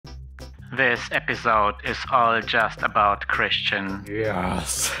This episode is all just about Christian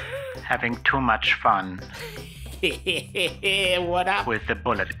Yes. having too much fun What up? with the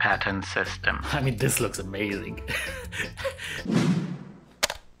bullet pattern system. I mean, this looks amazing.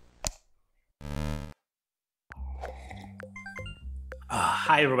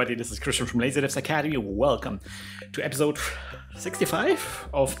 Hi everybody, this is Christian from LazyDev's Academy. Welcome to episode 65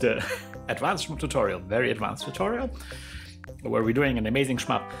 of the Advanced Shmup tutorial, very advanced tutorial, where we're doing an amazing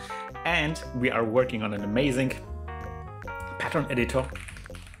shmup. And we are working on an amazing pattern editor,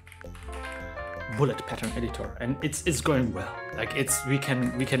 bullet pattern editor, and it's going well. Like we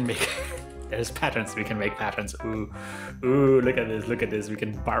can make there's patterns, we can make patterns. Ooh, look at this, we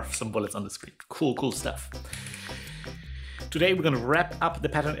can barf some bullets on the screen. Cool stuff. Today we're gonna wrap up the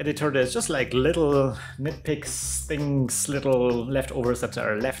pattern editor. There's just like little nitpicks, things, little leftovers that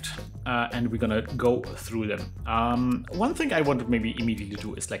are left, and we're gonna go through them. One thing I want to maybe immediately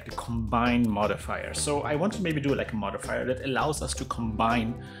do is like the combine modifier. So I want to maybe do like a modifier that allows us to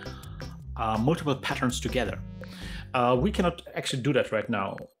combine multiple patterns together. We cannot actually do that right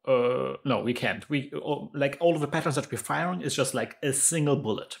now. No, we can't. Like all of the patterns that we're firing is just like a single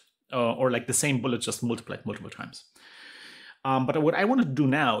bullet, or like the same bullet just multiplied multiple times. But what I want to do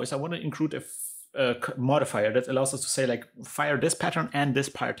now is I want to include a modifier that allows us to say like fire this pattern and this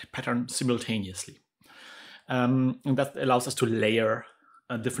pattern simultaneously. And that allows us to layer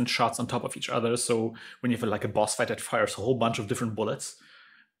different shots on top of each other. So when you have like a boss fight that fires a whole bunch of different bullets,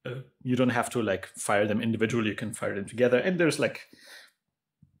 you don't have to like fire them individually, you can fire them together. And there's like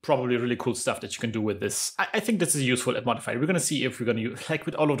probably really cool stuff that you can do with this. I think this is useful at modifier. We're going to see if we're going to use, like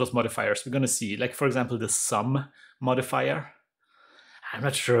with all of those modifiers, we're going to see, like for example, the sum modifier. I'm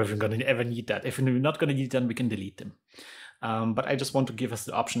not sure if we're going to ever need that. If we're not going to need them, we can delete them. But I just want to give us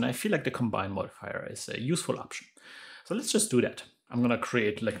the option. I feel like the combine modifier is a useful option. So let's just do that. I'm going to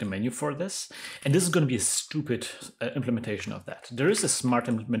create like the menu for this. And this is going to be a stupid implementation of that. There is a smart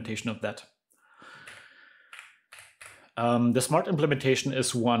implementation of that. The smart implementation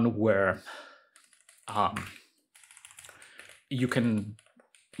is one where you can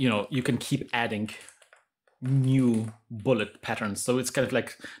keep adding new bullet patterns. So it's kind of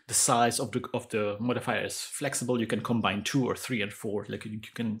like the size of the modifier is flexible. You can combine 2 or 3 and 4. Like you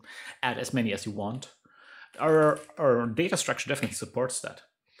can add as many as you want. Our data structure definitely supports that.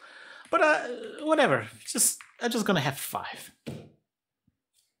 But whatever. I'm just gonna have 5.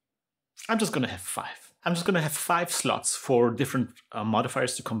 I'm just gonna have 5 slots for different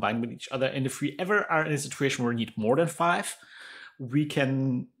modifiers to combine with each other. And if we ever are in a situation where we need more than 5, we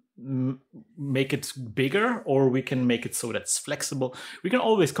can make it bigger, or we can make it so that's flexible. We can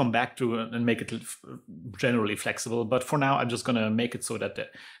always come back to it and make it generally flexible. But for now, I'm just going to make it so that the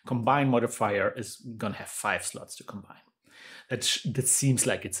combine modifier is going to have 5 slots to combine. That seems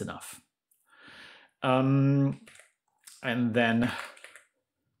like it's enough. And then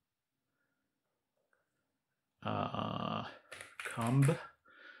comb.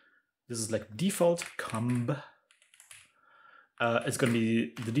 This is like default comb. It's going to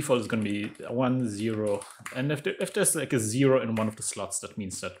be, the default is going to be 1, 0. And if there's like a 0 in one of the slots, that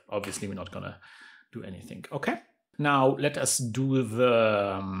means that obviously we're not going to do anything. Okay. Now let us do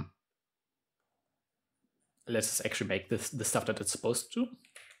the, let's actually make this the stuff that it's supposed to.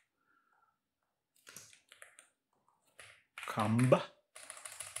 Comb.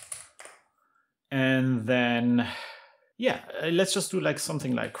 And then, yeah, let's just do like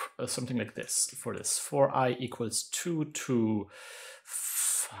something like this for this. For I equals 2 to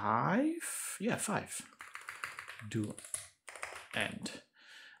 5. Yeah, 5. Do end.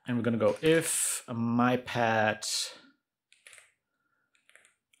 And we're gonna go if my pat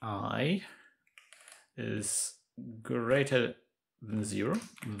I is greater than 0,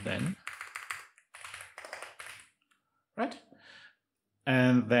 then, right?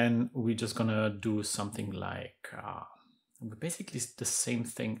 And then we're just gonna do something like basically the same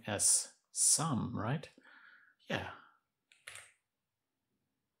thing as sum, right? Yeah.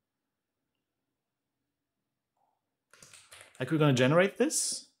 Like we're gonna generate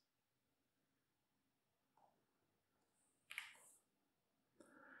this.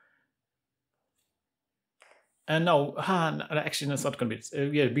 And no, actually that's not gonna be.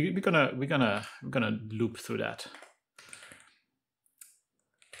 Yeah, we're gonna loop through that.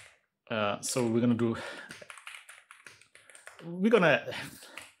 So we're gonna do.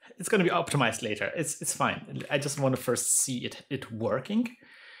 It's gonna be optimized later. It's fine. I just want to first see it working,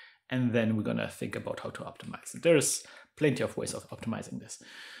 and then we're gonna think about how to optimize it. There's plenty of ways of optimizing this.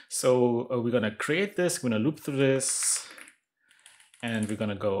 So we're gonna create this. We're gonna loop through this, and we're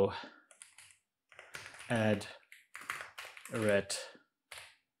gonna go add red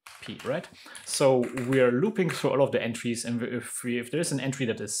P, right? So we're looping through all of the entries, and if there is an entry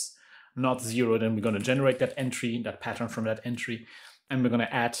that is not 0, then we're going to generate that entry, that pattern from that entry, and we're going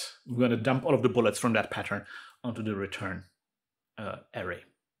to dump all of the bullets from that pattern onto the return array.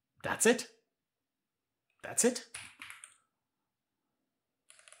 That's it. That's it.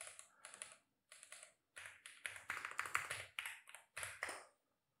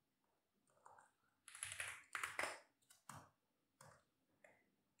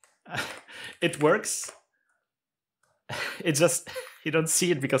 It works. It just, you don't see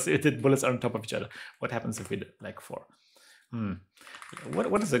it because the bullets are on top of each other. What happens if we do like 4?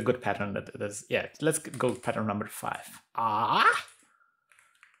 What is a good pattern that is? Yeah, let's go pattern number 5. Ah!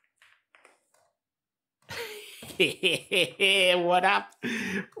 What up?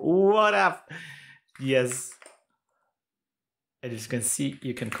 What up? Yes. As you can see,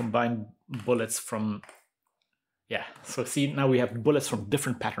 you can combine bullets from, yeah. So see, now we have bullets from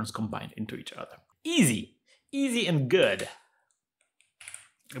different patterns combined into each other. Easy, easy and good.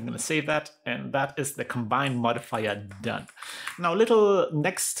 I'm gonna save that, and that is the combine modifier done. Now,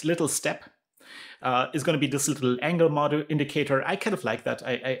 next little step is gonna be this little angle model indicator. I kind of like that.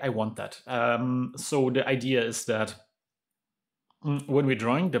 I want that. So the idea is that when we're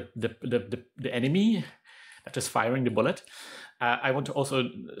drawing the enemy that is firing the bullet, I want to also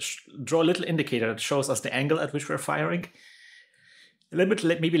draw a little indicator that shows us the angle at which we're firing. A little bit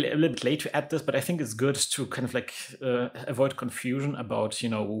late, maybe a little bit late to add this, but I think it's good to kind of like avoid confusion about, you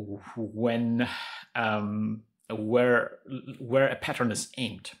know, when where a pattern is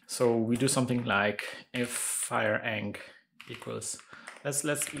aimed. So we do something like if fire ang equals,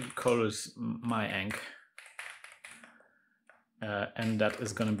 let's call it my ang, and that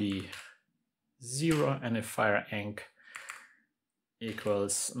is going to be 0, and if fire ang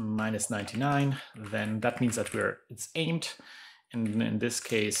equals -99, then that means that it's aimed, and in this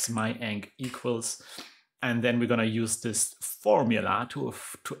case my ang equals, and then we're going to use this formula to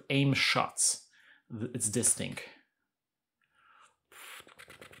aim shots. It's this thing.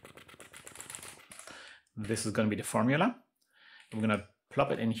 This is going to be the formula. We're going to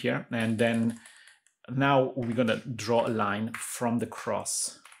plop it in here, and then now we're going to draw a line from the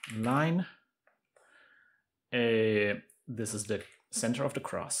cross line. This is the center of the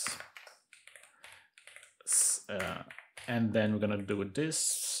cross, and then we're going to do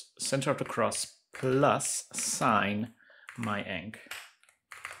this center of the cross plus sine my ang.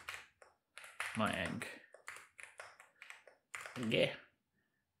 Yeah,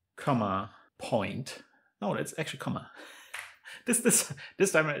 comma point. No, it's actually comma. This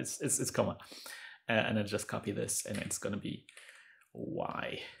time it's comma, and then just copy this, and it's gonna be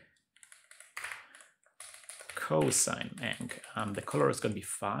y cosine ang. The color is gonna be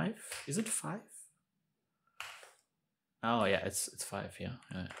 5. Is it 5? Oh yeah, it's 5. Yeah.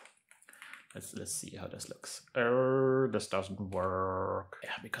 Let's see how this looks. This doesn't work.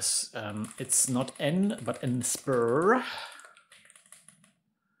 Yeah, because it's not n, but n spur.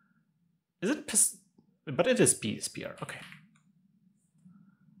 Is it p? But it is p sphere. Okay.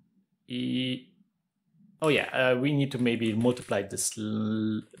 Oh yeah, we need to maybe multiply this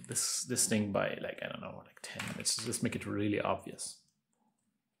thing by like, I don't know, like 10. Let's just make it really obvious.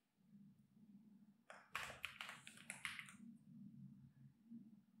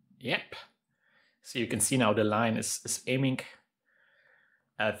 Yep. So you can see now the line is aiming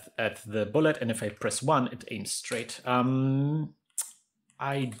at the bullet, and if I press 1, it aims straight.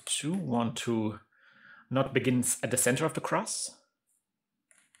 I do want to not begin at the center of the cross.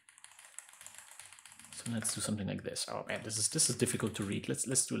 So let's do something like this. Oh man, this is difficult to read.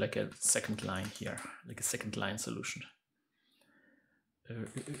 Let's do like a second line here, like a second line solution.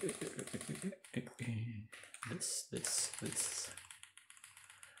 This.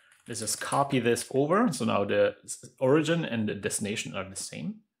 Let's just copy this over. So now the origin and the destination are the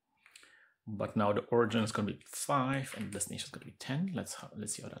same. But now the origin is going to be 5 and the destination is going to be 10. Let's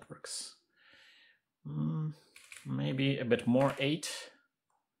see how that works. Maybe a bit more, 8.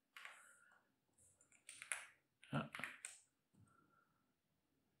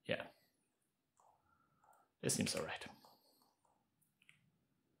 Yeah. This seems all right.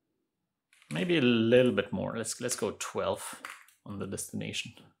 Maybe a little bit more. Let's go 12 on the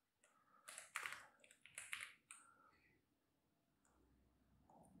destination.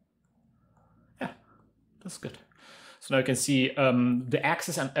 That's good. So now you can see the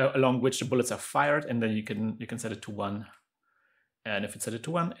axis along which the bullets are fired, and then you can set it to 1. And if it's set it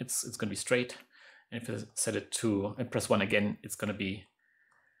to 1, it's going to be straight. And if you set it to and press 1 again, it's going to be.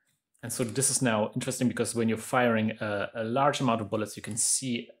 And so this is now interesting because when you're firing a large amount of bullets, you can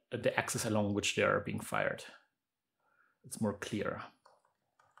see the axis along which they are being fired. It's more clear.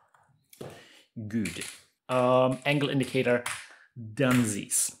 Good. Angle indicator,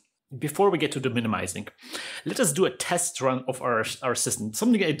 dunsies. Before we get to the minimizing, let us do a test run of our system.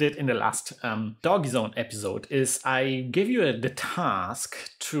 Something I did in the last Doggie Zone episode is I gave you the task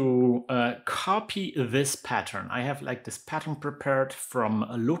to copy this pattern. I have like this pattern prepared from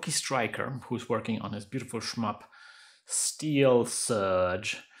a Loki striker who's working on his beautiful shmup, Steel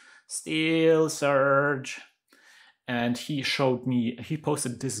Surge. Steel Surge. And he showed me, he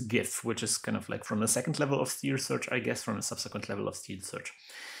posted this GIF, which is kind of like from the second level of Steel Surge, I guess, from a subsequent level of Steel Surge.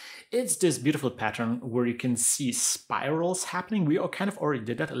 It's this beautiful pattern where you can see spirals happening. We all kind of already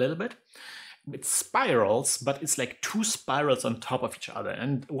did that a little bit. It's spirals, but it's like two spirals on top of each other.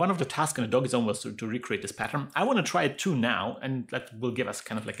 And one of the tasks in the Doggie Zone was to recreate this pattern. I want to try it too now, and that will give us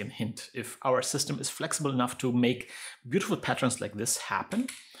kind of like a hint if our system is flexible enough to make beautiful patterns like this happen,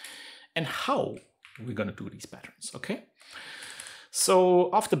 and how we're going to do these patterns, okay?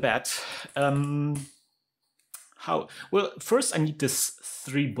 So off the bat, well, first I need this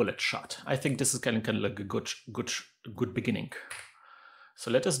 3-bullet shot. I think this is kind of like a good beginning.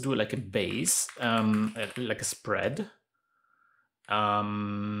 So let us do like a base, like a spread.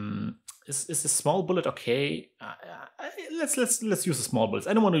 Is a small bullet okay? Let's use a small bullet.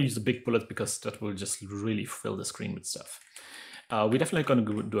 I don't want to use a big bullet because that will just really fill the screen with stuff. We're definitely going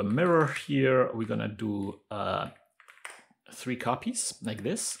to do a mirror here. We're going to do 3 copies like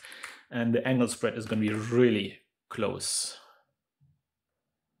this, and the angle spread is going to be really close.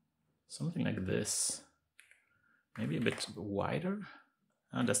 Something like this, maybe a bit wider.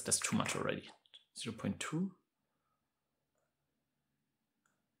 That's too much already. 0.2.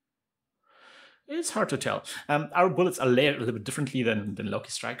 It's hard to tell. Our bullets are layered a little bit differently than Loki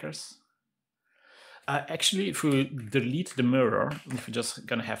strikers. Actually, if we delete the mirror, if we're just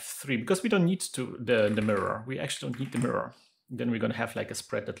gonna have 3, because we don't need the mirror. We actually don't need the mirror. Then we're gonna have like a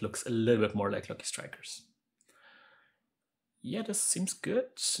spread that looks a little bit more like Loki strikers. Yeah, this seems good.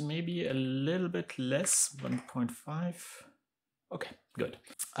 Maybe a little bit less, 1.5. Okay, good.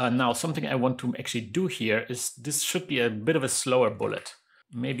 Now, something I want to actually do here is this should be a bit of a slower bullet.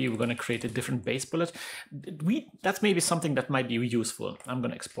 Maybe we're going to create a different base bullet. That's maybe something that might be useful. I'm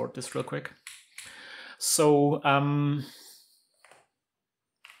going to export this real quick. So,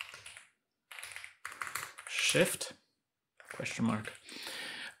 Shift, question mark.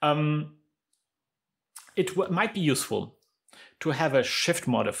 It might be useful to have a shift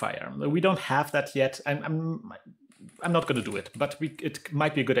modifier. We don't have that yet. I'm not going to do it, but it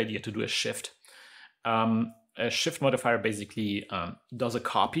might be a good idea to do a shift. A shift modifier basically does a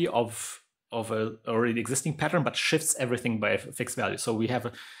copy of a already existing pattern, but shifts everything by a fixed value. So you have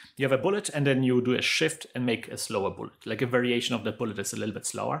a bullet, and then you do a shift and make a slower bullet. Like a variation of the bullet is a little bit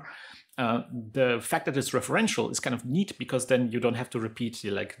slower. The fact that it's referential is kind of neat because then you don't have to repeat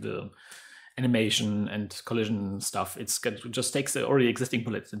the animation and collision stuff. It just takes the already existing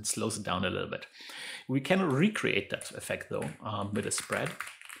bullet and slows it down a little bit. We can recreate that effect though with a spread.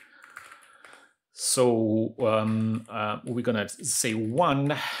 So we're gonna say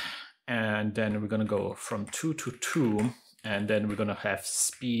 1, and then we're gonna go from 2 to 2, and then we're gonna have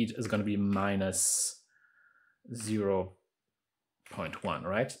speed is gonna be minus 0.1,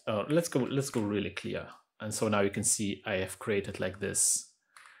 right? Let's go really clear. And so now you can see I have created like this,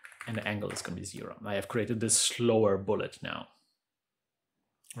 and the angle is going to be 0. I have created this slower bullet now,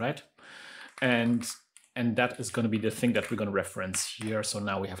 right? And that is going to be the thing that we're going to reference here. So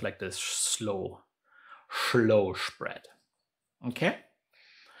now we have like this slow spread. Okay.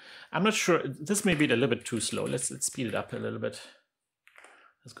 I'm not sure. This may be a little bit too slow. Let's speed it up a little bit.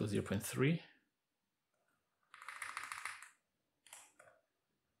 Let's go 0.3.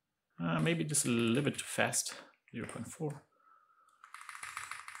 Maybe just a little bit too fast. 0.4.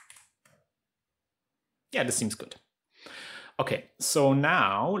 Yeah, this seems good. Okay, so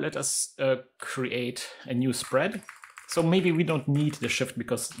now let us create a new spread. So maybe we don't need the shift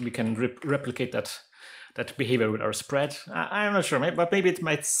because we can replicate that behavior with our spread. I'm not sure, but maybe it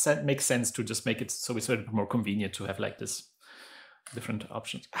might make sense to just make it so it's a bit more convenient to have like this different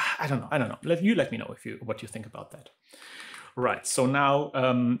options. I don't know. Let me know what you think about that. Right. So now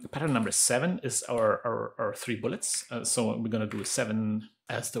pattern number 7 is our 3 bullets. So we're gonna do 7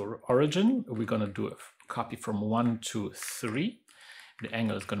 as the origin. We're gonna do a copy from 1 to 3. The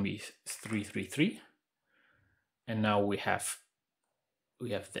angle is gonna be 3, 3, 3. And now we have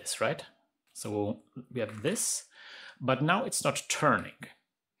this, right? So we have this, but now it's not turning.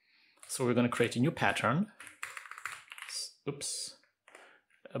 So we're gonna create a new pattern. Oops.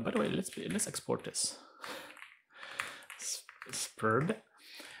 By the way, let's export this. Spread.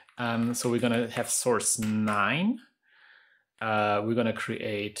 So we're gonna have source 9. We're gonna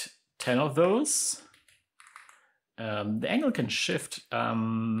create 10 of those. The angle can shift,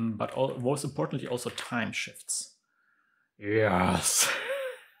 but most importantly, also time shifts. Yes.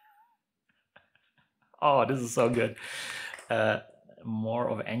 Oh, this is so good. More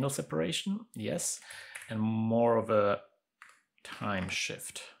of angle separation, yes, and more of a time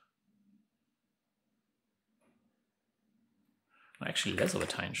shift. Actually, less of a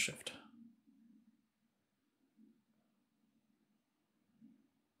time shift.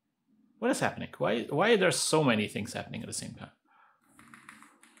 What is happening? Why are there so many things happening at the same time?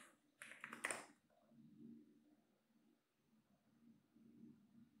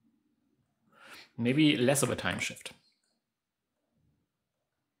 Maybe less of a time shift.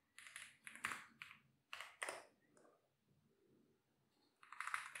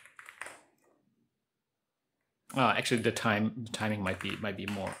 Actually, the timing might be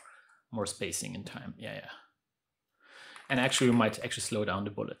more spacing in time. Yeah. And actually, we might actually slow down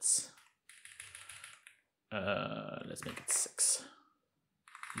the bullets. Let's make it 6.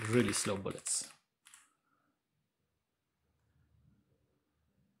 Really slow bullets.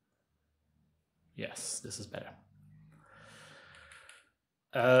 Yes, this is better.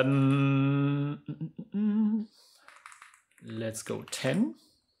 Let's go 10.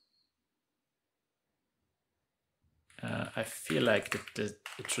 I feel like it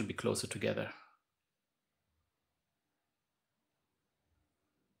should be closer together.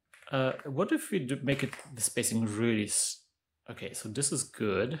 What if we make it the spacing really? Okay, so this is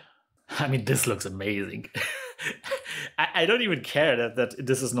good. I mean, this looks amazing. I don't even care that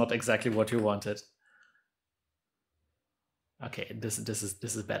this is not exactly what you wanted. Okay, this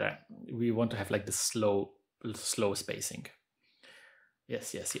is better. We want to have like the slow spacing.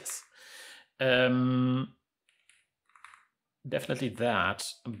 Yes. Definitely that,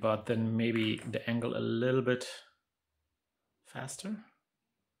 but then maybe the angle a little bit faster.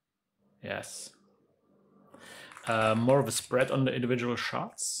 Yes. More of a spread on the individual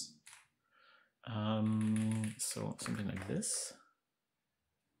shots. So something like this.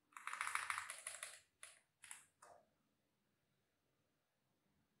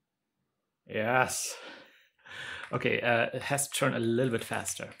 Yes. Okay, it has to turn a little bit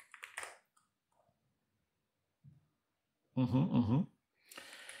faster.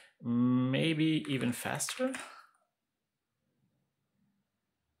 Maybe even faster.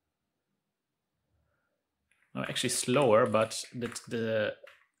 No, actually slower, but the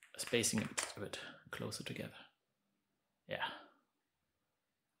spacing a bit closer together. Yeah.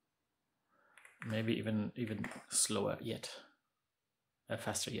 Maybe even slower yet.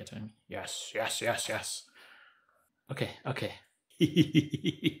 Faster yet. I mean. Yes. Okay.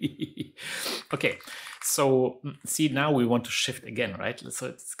 Okay, so see, now we want to shift again, right? So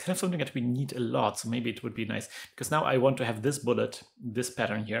it's kind of something that we need a lot. So maybe it would be nice because now I want to have this bullet, this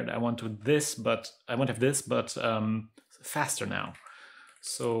pattern here. I want to have this, but faster now.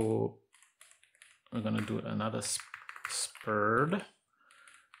 So we're gonna do another spurred.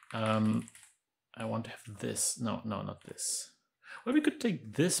 I want to have this. No, not this. Well, we could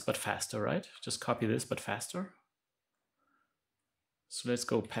take this, but faster, right? Just copy this, but faster. So let's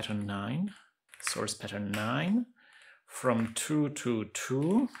go pattern 9, source pattern 9, from 2 to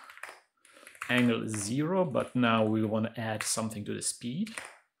 2, angle is 0, but now we want to add something to the speed.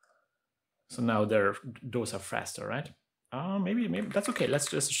 So now those are faster, right? Maybe that's okay. Let's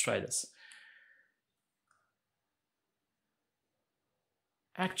just try this.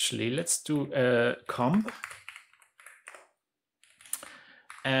 Actually, let's do a comp.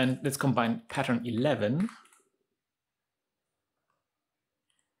 And let's combine pattern 11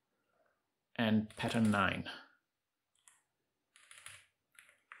 and pattern 9.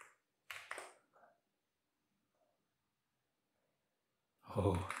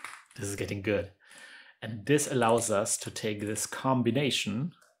 Oh, this is getting good. And this allows us to take this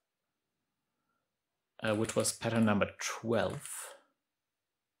combination, which was pattern number 12,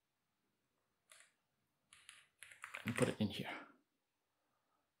 and put it in here.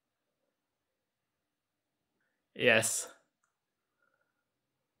 Yes.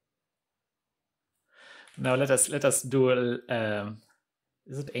 Now let us do a.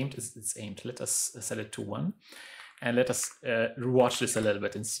 Is it aimed? It's aimed. Let us set it to 1, and let us watch this a little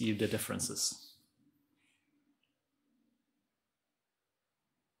bit and see the differences.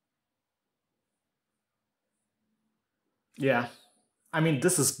 Yeah, I mean,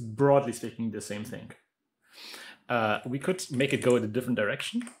 this is broadly speaking the same thing. We could make it go in a different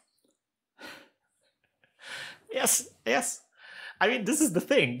direction. Yes. I mean, this is the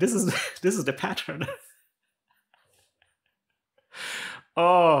thing. This is the pattern.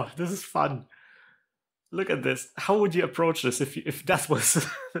 Oh, this is fun. Look at this. How would you approach this if that was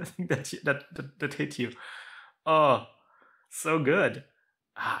the thing that hit you? Oh, so good.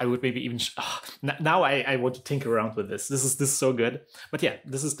 I would maybe even now I want to tinker around with this. This is so good. But yeah,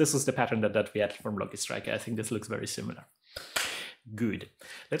 this is the pattern that we had from Loki Striker. I think this looks very similar. Good.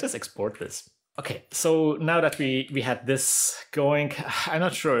 Let us export this. Okay, so now that we had this going, I'm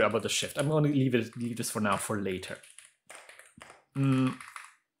not sure about the shift. I'm going to leave this for now for later.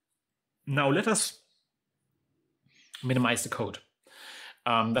 Now let us minimize the code.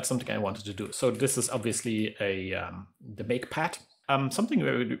 That's something I wanted to do. So this is obviously the make path.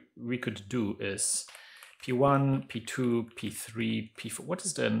 Something we could do is P1, P2, P3, P4. What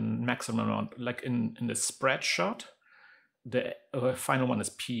is the maximum amount? Like in the spread shot, the final one is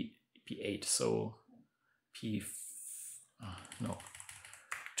P8. So no,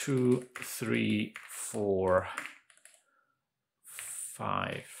 2, 3, 4,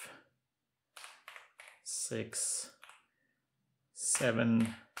 5, 6,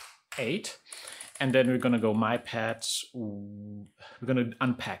 7, 8. And then we're going to go my path. We're going to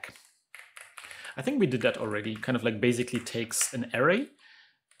unpack. I think we did that already. Kind of like basically takes an array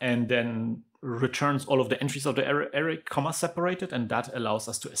and then returns all of the entries of the array, comma separated, and that allows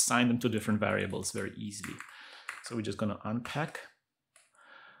us to assign them to different variables very easily. So we're just going to unpack.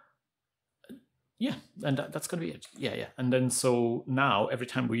 Yeah, and that's going to be it. Yeah. And then so now every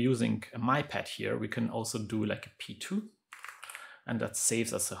time we're using a my path here, we can also do like a P2, and that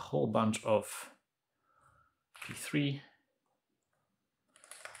saves us a whole bunch of P3,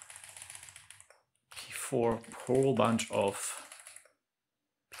 P4, whole bunch of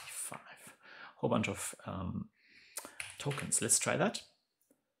P5, whole bunch of tokens. Let's try that.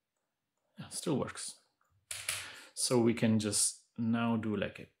 Yeah, still works. So we can just now do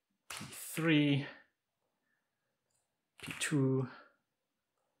like a P3, P2,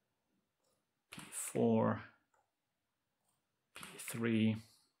 P4, P3.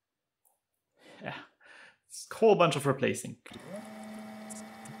 Yeah. A whole bunch of replacing.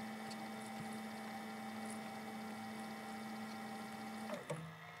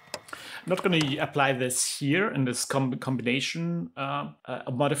 I'm not going to apply this here in this combination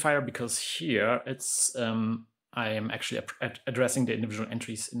modifier because here it's I am actually addressing the individual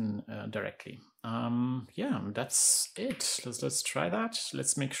entries in directly. Yeah, that's it. Let's try that.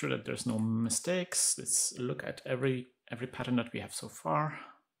 Let's make sure that there's no mistakes. Let's look at every pattern that we have so far.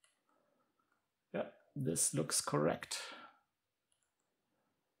 Yeah. This looks correct.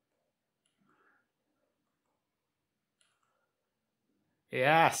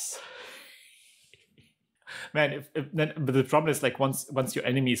 Yes. Man, but the problem is like once your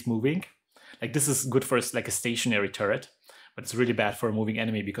enemy is moving, like this is good for like a stationary turret, but it's really bad for a moving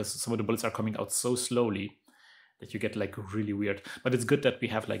enemy because some of the bullets are coming out so slowly that you get like really weird. But it's good that we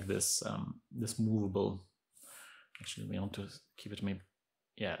have like this this movable. Actually, we want to keep it maybe.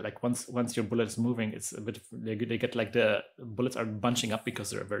 Yeah, like once your bullet is moving, it's a bit they get like the bullets are bunching up because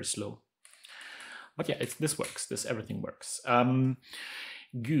they're very slow. But yeah, this works. Everything works.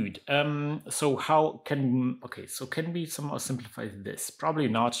 Good. So how can we somehow simplify this? Probably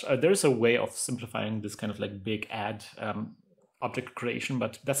not. There's a way of simplifying this kind of like big add object creation,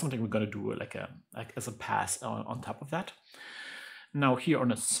 but that's something we're going to do like as a pass on top of that. Now here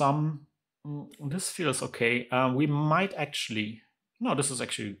on a sum, this feels okay. We might actually. No, this is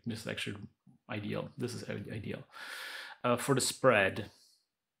actually ideal. This is ideal. For the spread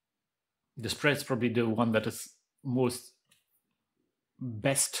is probably the one that is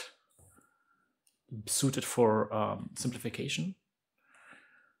best suited for simplification.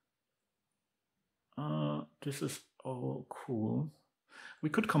 This is all cool. We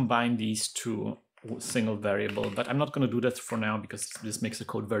could combine these two single variable, but I'm not going to do that for now because this makes the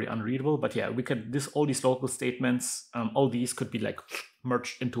code very unreadable. But yeah, we could all these local statements, all these could be like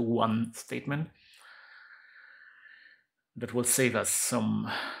merged into one statement. That will save us some.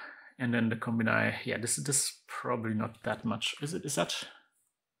 And then the combine, yeah, this is probably not that much. Is it? Is that?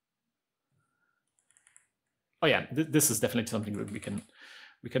 Oh yeah, this is definitely something that we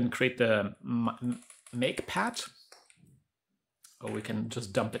can create the make path, or we can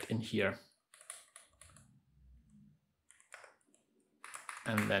just dump it in here.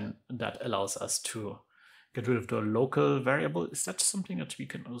 And then that allows us to get rid of the local variable. Is that something that we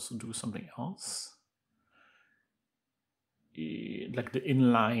can also do something else? Like the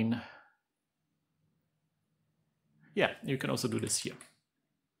inline. Yeah, you can also do this here.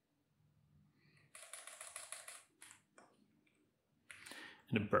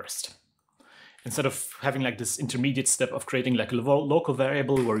 In a burst. Instead of having like this intermediate step of creating like a local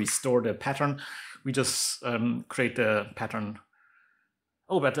variable where we store the pattern, we just create the pattern.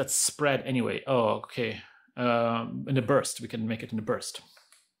 Oh, but that's spread anyway. Oh, okay. In a burst, we can make it in a burst.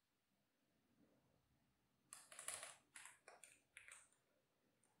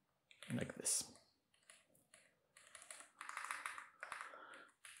 Like this.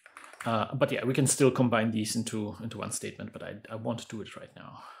 But yeah, we can still combine these into one statement, but I want to do it right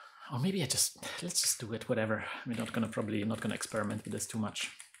now. Or maybe let's just do it, whatever. We're probably not gonna experiment with this too much.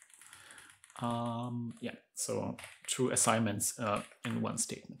 Yeah, so 2 assignments in one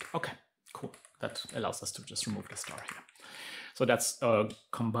statement. Okay, cool. That allows us to just remove the star here. So that's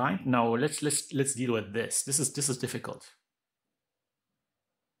combined. Now let's deal with this. This is difficult.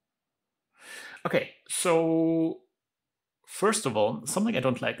 Okay, so first of all, something I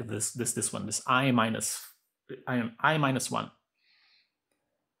don't like this one, this I minus 1.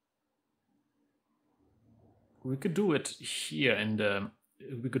 We could do it here, and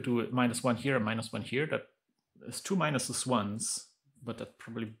we could do it -1 here and -1 here. That is 2 minuses 1s, but that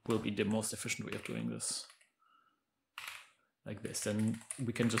probably will be the most efficient way of doing this. Like this, and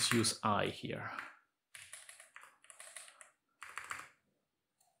we can just use I here.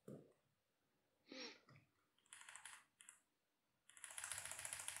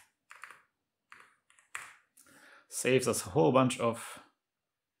 Saves us a whole bunch of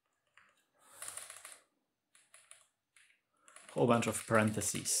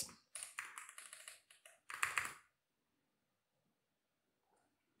parentheses.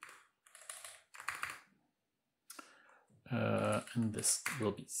 And this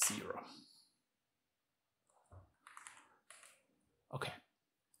will be 0. Okay.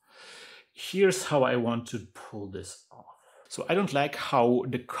 Here's how I want to pull this off. So I don't like how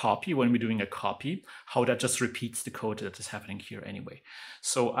the copy, when we're doing a copy, how that just repeats the code that is happening here anyway.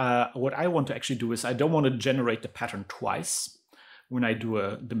 So what I want to actually do is I don't want to generate the pattern twice. When I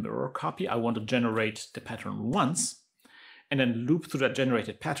do the mirror copy, I want to generate the pattern once and then loop through that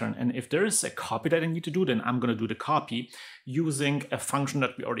generated pattern. And if there is a copy that I need to do, then I'm going to do the copy using a function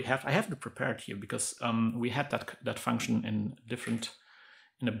that we already have. I have it prepared here because we had that function in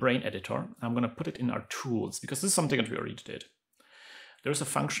a brain editor. I'm going to put it in our tools because this is something that we already did. There's a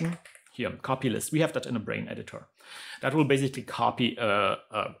function here, copy list. We have that in a brain editor. That will basically copy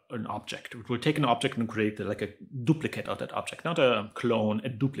an object. It will take an object and create like a duplicate of that object, not a clone, a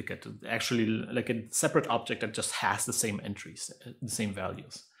duplicate, actually like a separate object that just has the same entries, the same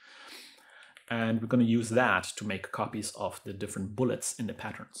values. And we're going to use that to make copies of the different bullets in the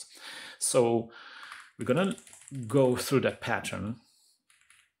patterns. So we're going to go through that pattern.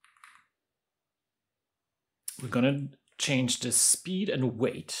 We're going to change the speed and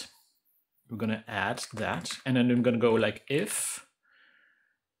weight. We're going to add that, and then I'm going to go like if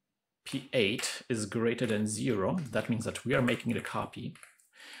P8 is greater than 0, that means that we are making it a copy.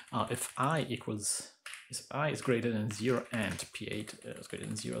 If I is greater than 0 and P8 is greater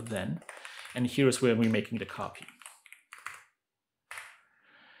than 0, then, and here's where we're making the copy.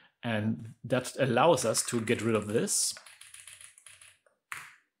 And that allows us to get rid of this,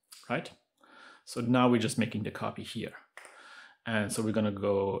 right? So now we're just making the copy here. And so we're going to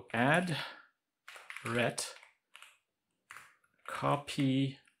go add ret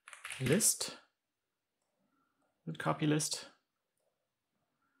copy list. Copy list.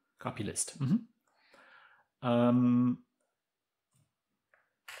 Copy list.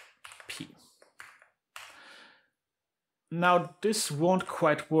 P. Now this won't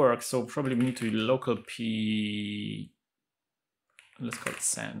quite work, so probably we need to local P. Let's call it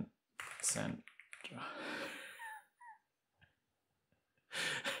Sandra.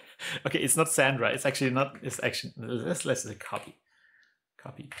 Okay, it's not Sandra. It's actually not. It's actually let's say copy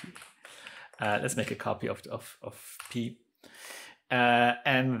P. Let's make a copy of P,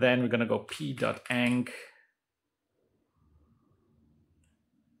 and then we're gonna go p.ang.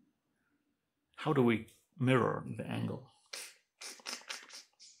 How do we mirror the angle?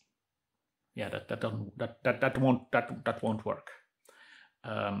 Yeah, that won't work.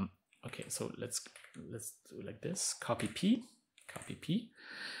 Okay, so let's do like this. Copy P.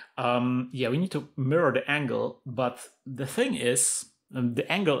 Yeah, we need to mirror the angle, but the thing is, the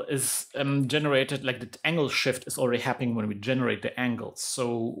angle is generated, like the angle shift is already happening when we generate the angle.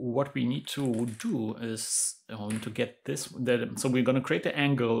 So what we need to do is we need to get this. So we're going to create the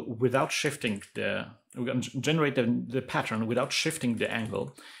angle without shifting we're going to generate the pattern without shifting the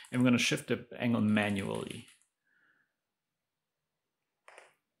angle, and we're going to shift the angle manually.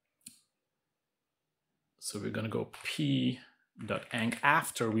 So we're going to go p.ang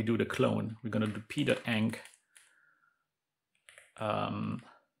after we do the clone. We're going to do p.ang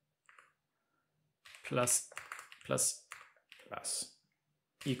plus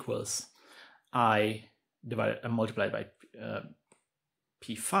equals I divided and multiplied by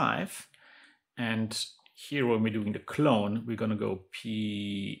P5. And here when we're doing the clone, we're going to go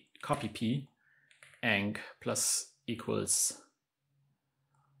copy P, ang plus equals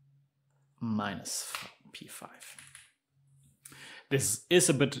minus P5. This is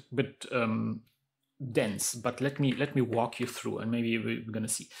a bit dense, but let me walk you through, and maybe we're going to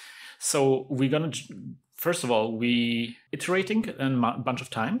see. So we're going to, first of all, we iterating a bunch of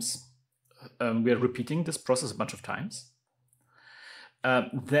times. We are repeating this process a bunch of times.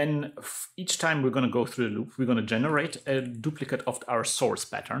 Then each time we're going to go through the loop, we're going to generate a duplicate of our source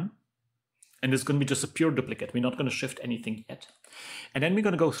pattern. And it's going to be just a pure duplicate. We're not going to shift anything yet. And then we're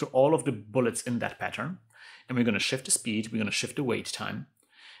going to go through all of the bullets in that pattern. And we're going to shift the speed, we're going to shift the wait time,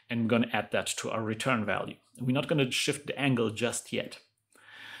 and we're going to add that to our return value. We're not going to shift the angle just yet.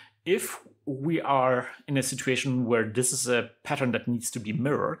 If we are in a situation where this is a pattern that needs to be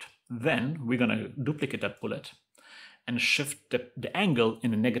mirrored, then we're going to duplicate that bullet and shift the angle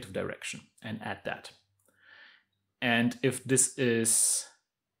in a negative direction and add that. And if this is...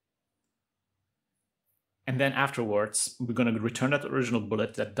 And then afterwards, we're going to return that original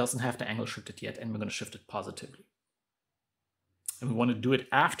bullet that doesn't have the angle shifted yet, and we're going to shift it positively. And we want to do it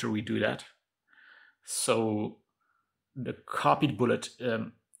after we do that. So the copied bullet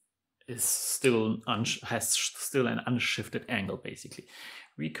is still has still an unshifted angle, basically.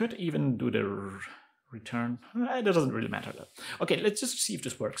 We could even do the return. It doesn't really matter though. Okay, let's just see if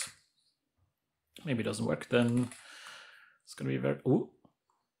this works. Maybe it doesn't work. Then it's going to be very... Ooh,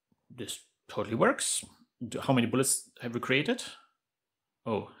 this totally works. How many bullets have we created?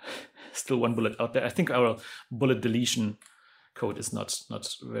 Oh, still one bullet out there. I think our bullet deletion code is not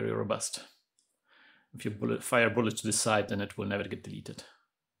very robust. If you fire bullets to the side, then it will never get deleted.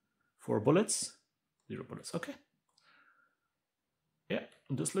 4 bullets, 0 bullets. Okay. Yeah,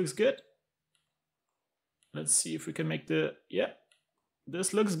 this looks good. Let's see if we can make the... Yeah,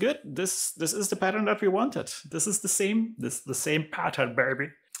 this looks good. This is the pattern that we wanted. This is the same pattern, baby.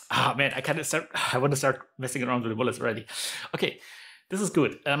 Ah, man, I want to start messing around with the bullets already. Okay, this is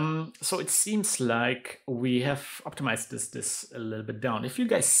good. So it seems like we have optimized this a little bit down. If you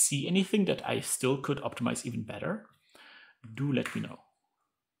guys see anything that I still could optimize even better, do let me know.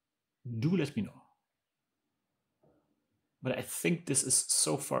 Do let me know. But I think this is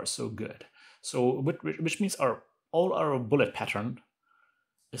so far so good. So which means all our bullet pattern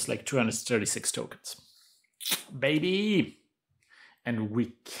is like 236 tokens. Baby! And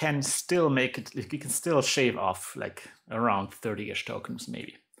we can still make it, we can still shave off like around 30-ish tokens,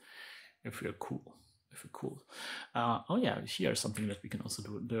 maybe, if we're cool. If we're cool. Oh yeah, here's something that we can also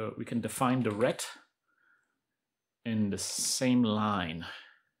do. We can define the red in the same line.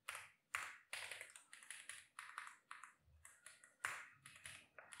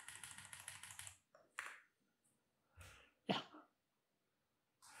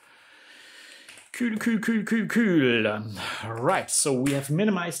 Cool. Right, so we have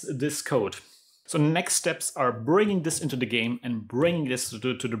minimized this code. So next steps are bringing this into the game and bringing this to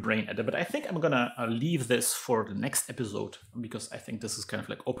the brain editor. But I think I'm gonna leave this for the next episode, because I think this is kind of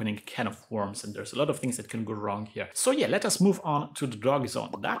like opening a can of worms and there's a lot of things that can go wrong here. So yeah, let us move on to the Doggie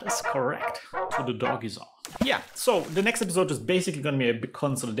Zone. That is correct, to the Doggie Zone. Yeah, so the next episode is basically gonna be a big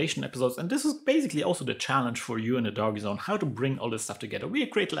consolidation episode, and this is basically also the challenge for you in the Doggie Zone, how to bring all this stuff together. We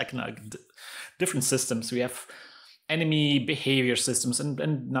create like different systems. We have enemy behavior systems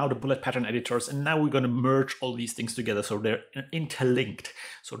and now the bullet pattern editors, and now we're going to merge all these things together so they're interlinked.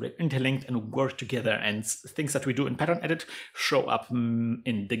 So they're interlinked and work together, and things that we do in pattern edit show up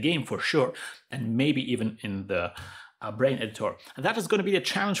in the game for sure, and maybe even in the brain editor. And that is going to be the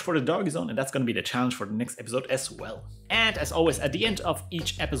challenge for the Doggie Zone, and that's going to be the challenge for the next episode as well. And as always, at the end of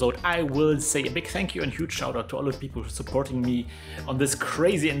each episode, I will say a big thank you and huge shout out to all of the people supporting me on this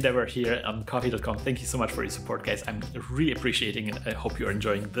crazy endeavor here on Coffee.com. Thank you so much for your support, guys. I'm really appreciating it. I hope you're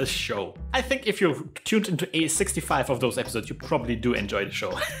enjoying this show. I think if you've tuned into 65 of those episodes, you probably do enjoy the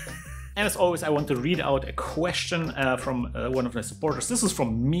show. And as always, I want to read out a question from one of my supporters. This is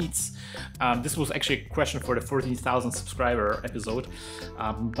from Meets. This was actually a question for the 14,000 subscriber episode,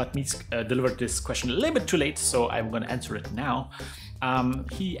 but Meets delivered this question a little bit too late, so I'm going to answer it now.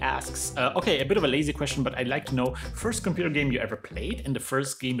 He asks, okay, a bit of a lazy question, but I'd like to know, first computer game you ever played and the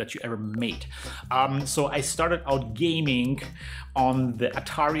first game that you ever made. So I started out gaming on the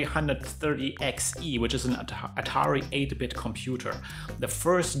Atari 130 XE, which is an Atari 8-bit computer. The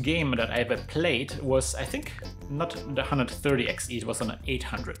first game that I ever played was, I think, not the 130 XE, it was on an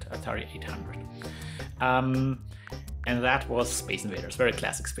 800, Atari 800. And that was Space Invaders, very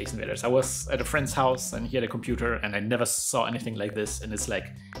classic Space Invaders. I was at a friend's house and he had a computer and I never saw anything like this. And it's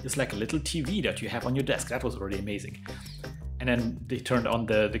like a little TV that you have on your desk. That was really amazing. And then they turned on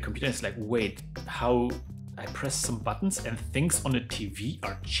the computer and it's like, wait, how I press some buttons and things on the TV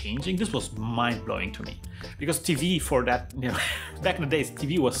are changing? This was mind-blowing to me. Because TV for that, you know, back in the days,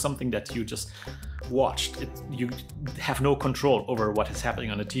 TV was something that you just watched. You have no control over what is happening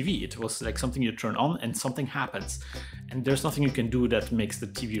on the TV. It was like something you turn on and something happens. And there's nothing you can do that makes the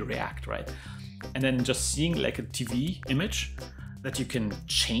TV react, right? And then just seeing like a TV image that you can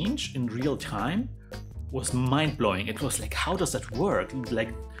change in real time was mind-blowing. It was like, how does that work? Like,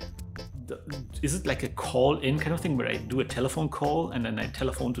 is it like a call-in kind of thing where I do a telephone call and then I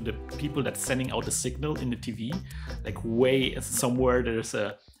telephone to the people that's sending out the signal in the TV? Like way somewhere there's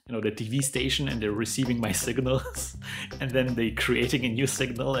a, you know, the TV station and they're receiving my signals and then they creating a new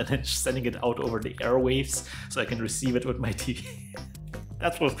signal and then sending it out over the airwaves so I can receive it with my TV.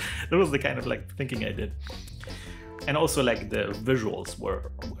 That was the kind of like thinking I did. And also like the visuals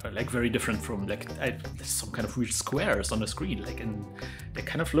were like very different from like some kind of weird squares on the screen, like, and they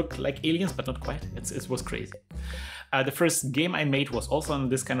kind of looked like aliens, but not quite. It was crazy. The first game I made was also on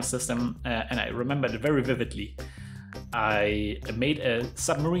this kind of system, and I remember it very vividly. I made a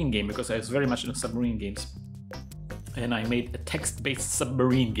submarine game because I was very much into submarine games. And I made a text-based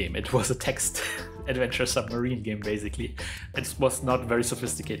submarine game. It was a text adventure submarine game, basically. It was not very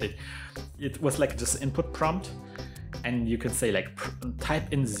sophisticated. It was like just input prompt. And you can say like,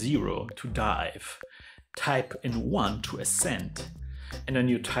 type in 0 to dive, type in 1 to ascend. And then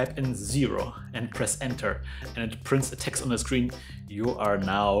you type in 0 and press enter. And it prints a text on the screen, you are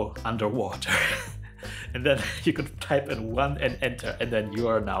now underwater. And then you could type in 1 and enter, and then you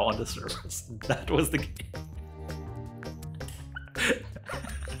are now on the surface. That was the game.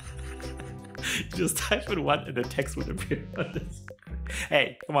 Just type in 1 and the text would appear on this.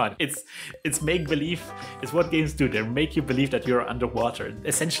 Hey, come on, it's make-believe. It's what games do. They make you believe that you're underwater.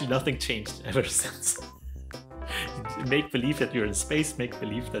 Essentially nothing changed ever since. Make believe that you're in space, make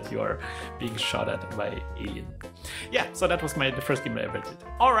believe that you are being shot at by alien. Yeah, so that was the first game I ever did.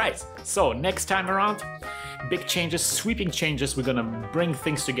 Alright, so next time around, big changes, sweeping changes. We're gonna bring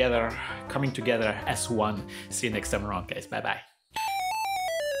things together, coming together as one. See you next time around, guys. Bye-bye.